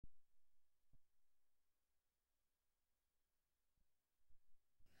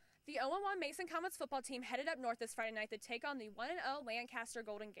The 0-1 Mason Comets football team headed up north this Friday night to take on the 1-0 Lancaster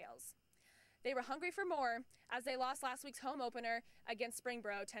Golden Gales. They were hungry for more as they lost last week's home opener against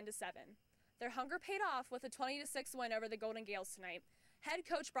Springboro 10-7. Their hunger paid off with a 20-6 win over the Golden Gales tonight. Head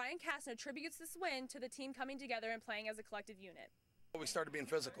coach Brian Casson attributes this win to the team coming together and playing as a collective unit. We started being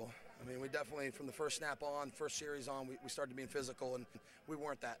physical. I mean, we definitely, from the first snap on, first series on, we started being physical, and we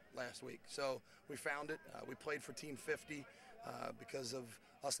weren't that last week. So we found it. We played for Team 50 because of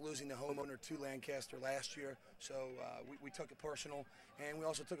us losing the homeowner to Lancaster last year. So we took it personal, and we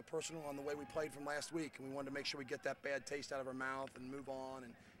also took it personal on the way we played from last week. And we wanted to make sure we get that bad taste out of our mouth and move on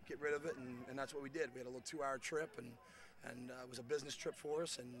and get rid of it, and that's what we did. We had a little 2-hour trip, and it was a business trip for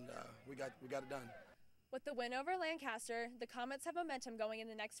us, and we got it done. With the win over Lancaster, the Comets have momentum going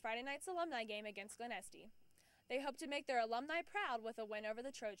into next Friday night's alumni game against Lancaster. They hope to make their alumni proud with a win over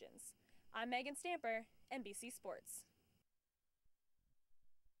the Trojans. I'm Megan Stamper, NBC Sports.